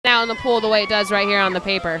out in the pool the way it does right here on the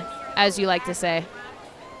paper, as you like to say.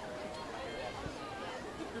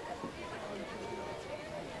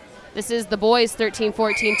 This is the boys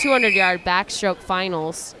 13-14 200-yard backstroke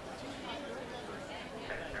finals.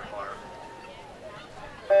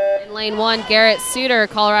 In lane 1, Garrett Suter,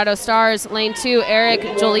 Colorado Stars. Lane 2, Eric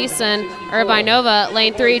Jolison, Irvine Nova.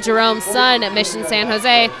 Lane 3, Jerome Sun, Mission San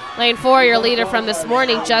Jose. Lane 4, your leader from this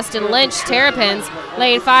morning, Justin Lynch, Terrapins.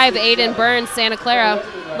 Lane 5, Aiden Burns, Santa Clara.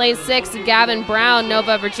 Lane 6, Gavin Brown,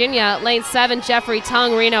 Nova, Virginia. Lane 7, Jeffrey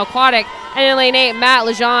Tung, Reno Aquatic. And in lane 8, Matt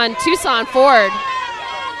Lejean, Tucson Ford.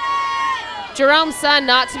 Jerome Sun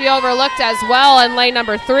not to be overlooked as well in lane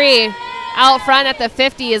number 3. Out front at the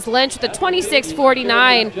 50 is Lynch with a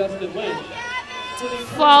 26.49.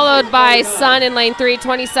 Followed by Sun in lane 3,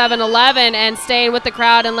 27.11. And staying with the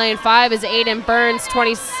crowd in lane 5 is Aiden Burns,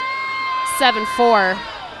 27.4.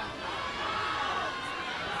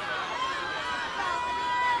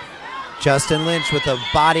 Justin Lynch with a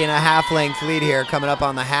body and a half length lead here coming up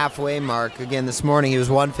on the halfway mark. Again, this morning he was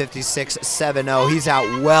 156.70. He's out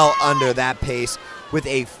well under that pace with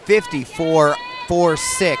a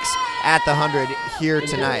 54.46 at the 100 here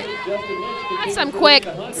tonight. That's some quick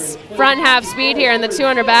front half speed here in the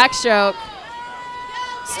 200 backstroke.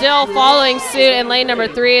 Still following suit in lane number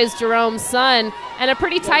 3 is Jerome Sun, and a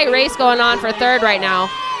pretty tight race going on for third right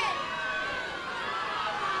now.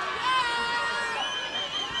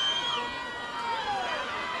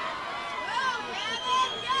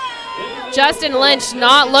 Justin Lynch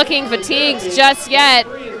not looking fatigued just yet.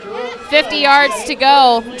 50 yards to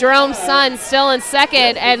go. Jerome Sun still in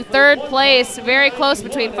second, and third place, very close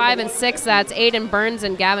between 5 and 6. That's Aiden Burns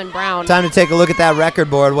and Gavin Brown. Time to take a look at that record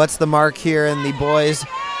board. What's the mark here in the boys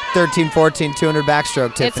 13-14 200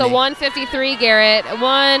 backstroke, Tiffany? It's a 153, Garrett.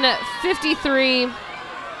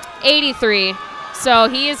 153.83. So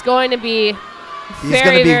he is going to be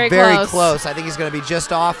very close. I think he's going to be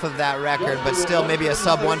just off of that record, but still maybe a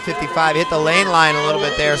sub 155. Hit the lane line a little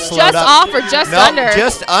bit there, slowed just up. Off or just under?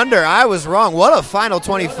 Just under. I was wrong. What a final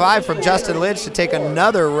 25 from Justin Lynch to take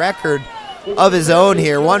another record of his own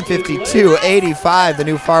here. 152.85, the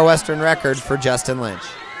new Far Western record for Justin Lynch.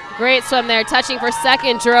 Great swim there. Touching for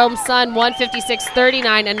second, Jerome Sun,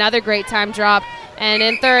 156.39, another great time drop. And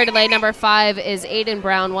in third, lane number 5 is Aiden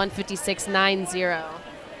Brown, 156.90.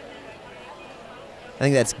 I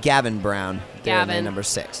think that's Gavin Brown, Gavin. lane number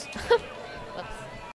 6.